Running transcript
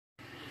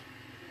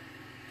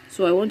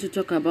So I want to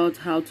talk about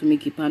how to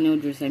make a panel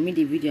dress. I made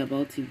a video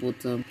about it,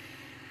 but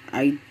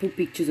I put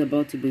pictures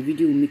about it, but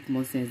video will make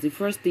more sense. The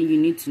first thing you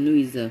need to know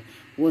is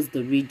what's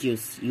the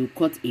radius. You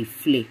cut a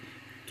flare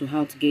to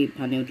how to get a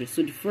panel dress.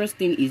 So the first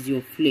thing is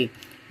your flare,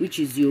 which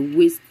is your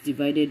waist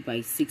divided by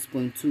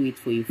 6.28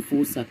 for a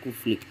full circle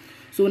flare.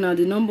 So now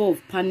the number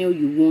of panel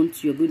you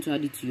want, you're going to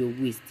add it to your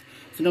waist.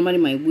 So normally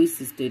my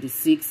waist is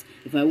 36.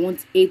 If I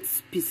want 8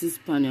 pieces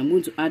panel, I'm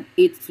going to add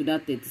 8 to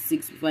that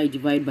 36 before I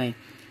divide by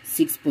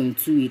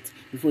 6.28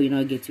 before you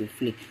now get your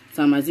flare.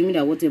 So I'm assuming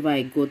that whatever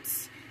I got,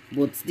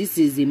 but this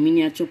is a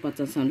miniature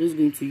pattern, so I'm just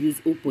going to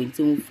use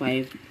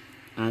 0.75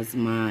 as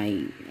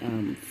my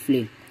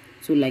flare.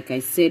 So like I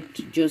said,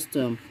 just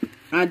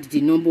add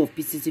the number of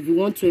pieces. If you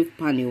want 12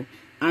 panel,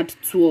 add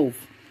 12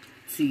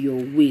 to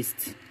your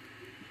waist,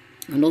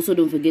 and also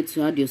don't forget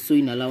to add your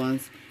sewing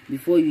allowance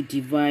before you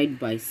divide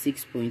by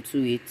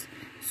 6.28,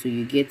 so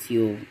you get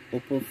your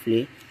upper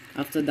flare.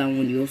 After that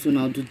one, you also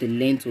now do the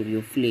length of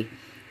your flare,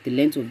 the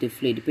length of the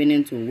flare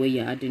dependent on where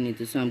you're adding it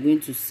to. So I'm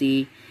going to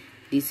say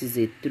this is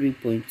a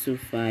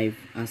 3.25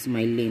 as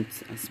my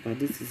length, as per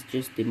this is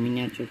just the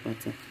miniature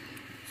pattern.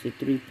 So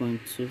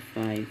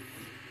 3.25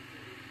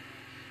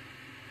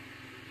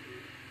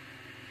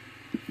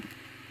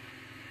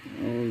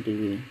 all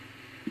the way.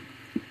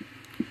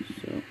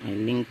 So I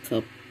linked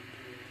up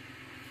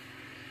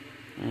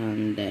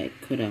and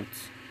cut out,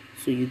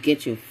 so you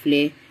get your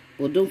flare.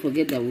 But don't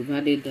forget that we've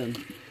added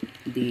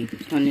the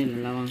panel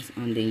allowance,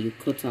 and then you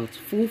cut out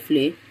full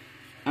flare.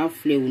 Half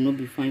flare will not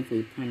be fine for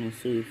a panel,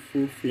 so a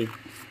full flare.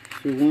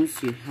 So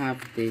once you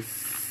have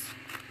this,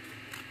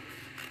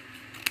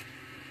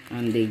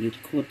 and then you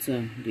cut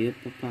the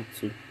upper part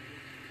too,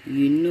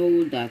 you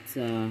know that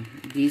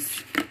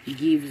this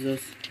gives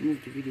us,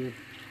 move the video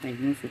like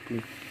not so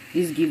close,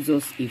 this gives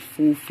us a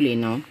full flare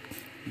now.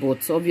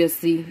 But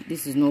obviously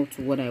this is not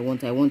what I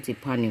want. I want a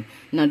panel.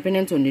 Now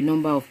depending on the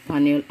number of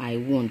panel I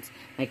want,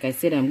 like I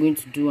said, I'm going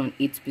to do an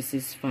 8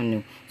 pieces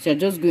panel. So you're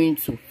just going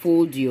to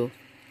fold your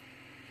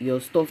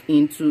stuff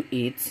into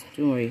 8,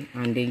 don't worry,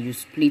 and then you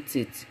split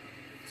it.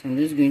 So I'm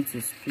just going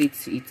to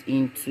split it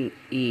into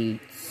 8,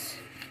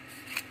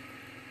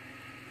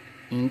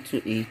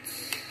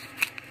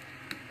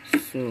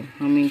 so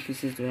how many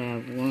pieces do I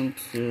have? 1,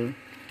 2,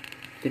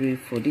 3,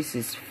 4. This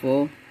is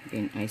 4.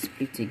 Then I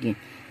split again,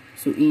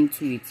 so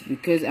into it,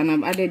 because, and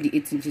I've added the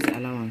 8 inches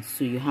allowance,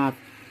 so you have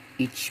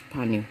each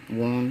panel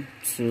 1,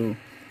 2,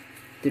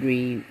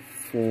 3,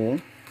 4,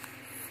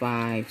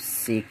 5,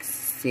 6,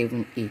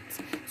 7, 8.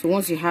 So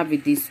once you have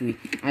it this way,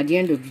 at the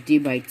end of the day,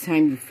 by the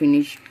time you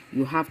finish,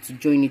 you have to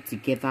join it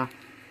together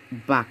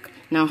back.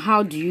 Now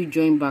how do you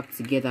join back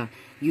together?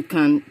 You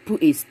can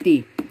put a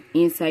stay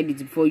inside it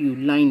before you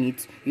line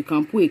it. You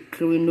can put a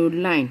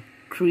crinoline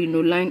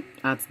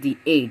at the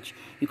edge.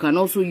 You can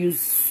also use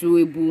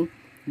sewable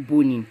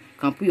boning. You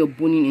can put your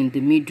boning in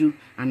the middle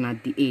and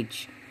at the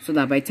edge, so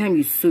that by the time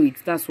you sew it,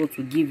 that's what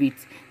will give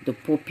it the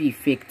poppy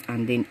effect,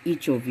 and then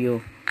each of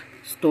your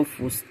stuff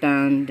will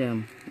stand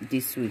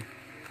this way.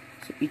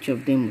 So each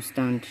of them will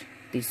stand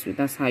this way.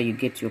 That's how you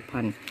get your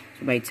panel.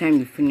 So by the time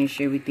you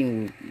finish,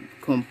 everything will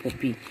come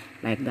poppy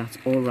like that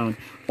all around.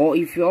 Or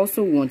if you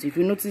also want, if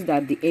you notice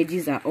that the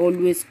edges are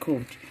always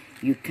curved,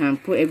 you can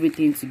put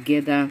everything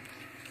together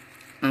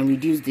and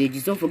reduce the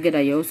edges. Don't forget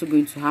that you're also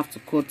going to have to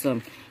cut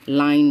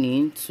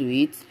lining to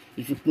it.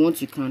 If you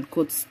want, you can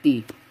cut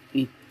stay,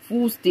 a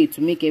full stay,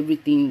 to make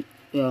everything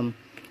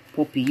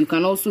poppy. You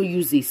can also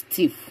use a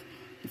stiff.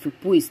 If you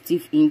put a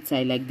stiff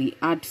inside, like the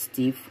add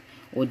stiff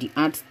or the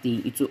add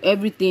stay, it will,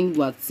 everything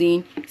we are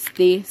saying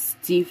stay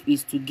stiff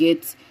is to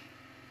get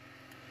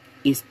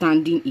a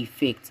standing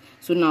effect.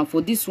 So now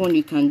for this one,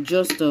 you can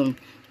just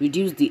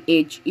reduce the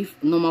edge, if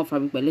normal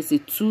fabric, by let's say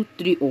 2,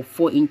 3, or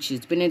 4 inches,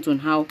 depending on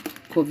how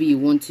curvy you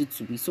want it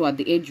to be. So at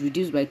the edge,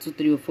 reduce by 2,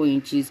 3, or 4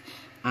 inches,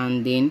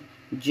 and then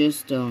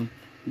just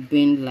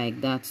bend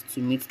like that to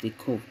meet the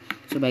curve.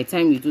 So by the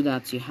time you do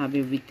that, you have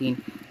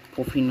everything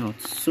popping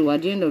out. So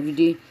at the end of the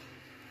day,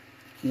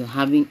 you're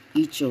having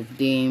each of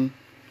them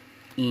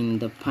in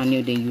the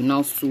panel. Then you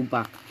now sew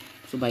back.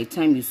 So by the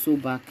time you sew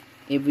back,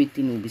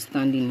 everything will be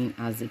standing in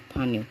as a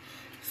panel.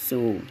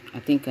 So I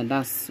think I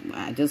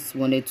just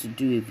wanted to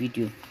do a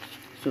video.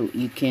 So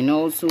you can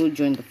also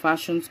join the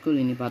fashion school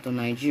in Ibadan,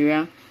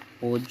 Nigeria,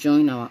 or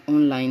join our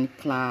online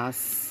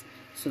class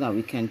so that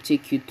we can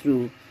take you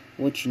through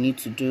what you need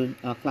to do.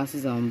 Our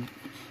classes are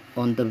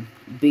on the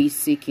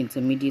basic,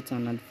 intermediate,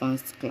 and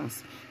advanced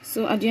class.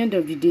 So at the end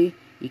of the day,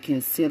 you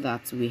can see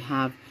that we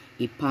have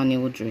a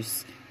panel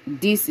dress.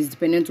 This is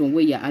dependent on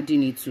where you're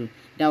adding it to.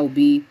 That will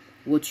be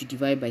what you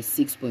divide by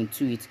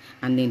 6.28,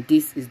 and then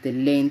this is the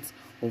length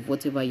of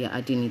whatever you're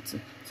adding it to.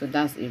 So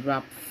that's a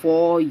wrap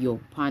for your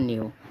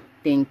panel.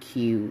 Thank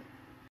you.